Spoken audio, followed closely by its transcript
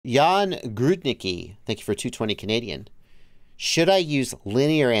Jan Grudnicki, thank you for 220 Canadian. Should I use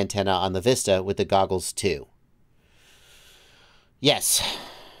linear antenna on the Vista with the goggles too? Yes,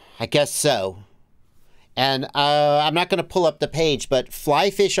 I guess so. And I'm not going to pull up the page, but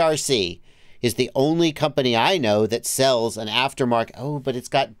Flyfish RC is the only company I know that sells an aftermarket. Oh, but it's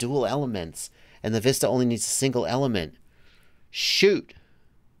got dual elements, and the Vista only needs a single element. Shoot.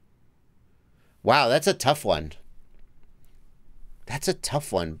 Wow, that's a tough one. That's a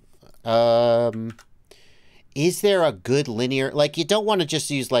tough one. Is there a good linear... Like, you don't want to just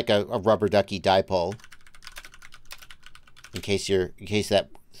use, like, a rubber ducky dipole. In case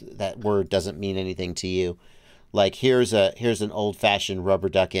that word doesn't mean anything to you. Like, here's an old-fashioned rubber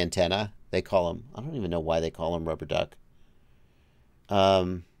duck antenna. They call them... I don't even know why they call them rubber duck.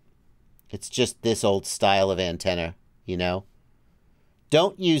 It's just this old style of antenna, you know?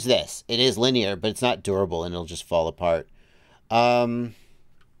 Don't use this. It is linear, but it's not durable, and it'll just fall apart. Okay,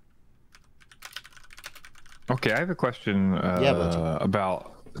 I have a question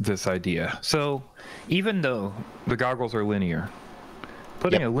about this idea. So, even though the goggles are linear,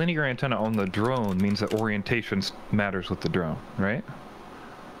 putting a linear antenna on the drone means that orientation matters with the drone, right?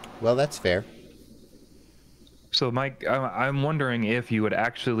 Well, that's fair. So, Mike, I'm wondering if you would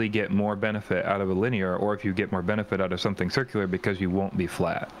actually get more benefit out of a linear, or if you get more benefit out of something circular because you won't be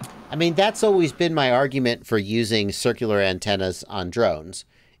flat. I mean, that's always been my argument for using circular antennas on drones,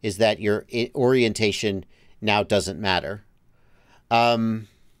 is that your orientation now doesn't matter.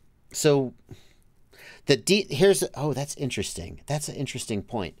 So here's, oh, that's interesting. That's an interesting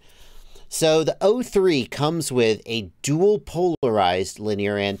point. So the O3 comes with a dual polarized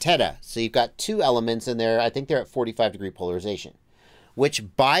linear antenna. So you've got two elements in there. I think they're at 45-degree polarization,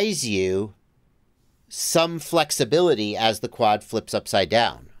 which buys you some flexibility as the quad flips upside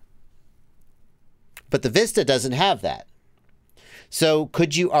down. But the Vista doesn't have that. So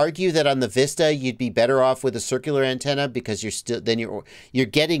could you argue that on the Vista you'd be better off with a circular antenna because you're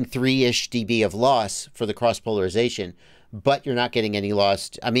getting 3-ish dB of loss for the cross polarization, but you're not getting any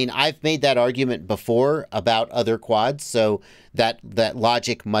loss? I mean, I've made that argument before about other quads, so that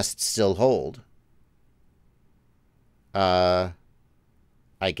logic must still hold. I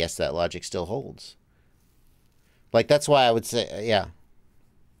guess that logic still holds. Like, that's why I would say, yeah.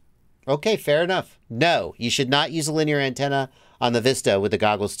 Okay, fair enough. No, you should not use a linear antenna on the Vista with the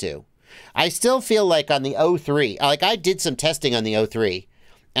goggles too. I still feel like on the O3, like I did some testing on the O3,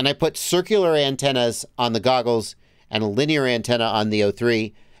 and I put circular antennas on the goggles and a linear antenna on the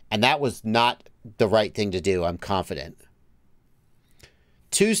O3, and that was not the right thing to do, I'm confident.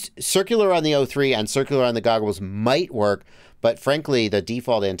 Circular on the O3 and circular on the goggles might work, but frankly, the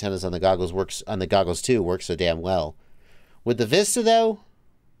default antennas on the goggles too work so damn well. With the Vista though,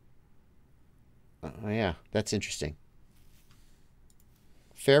 oh yeah, that's interesting.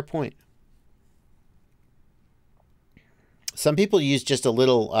 Fair point. Some people use just a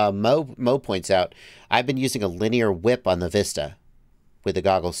little, Mo points out, I've been using a linear whip on the Vista with the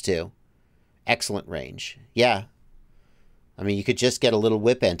goggles too. Excellent range. Yeah. I mean, you could just get a little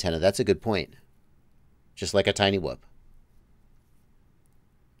whip antenna. That's a good point. Just like a tiny whip.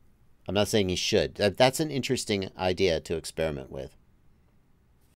 I'm not saying you should. That's an interesting idea to experiment with.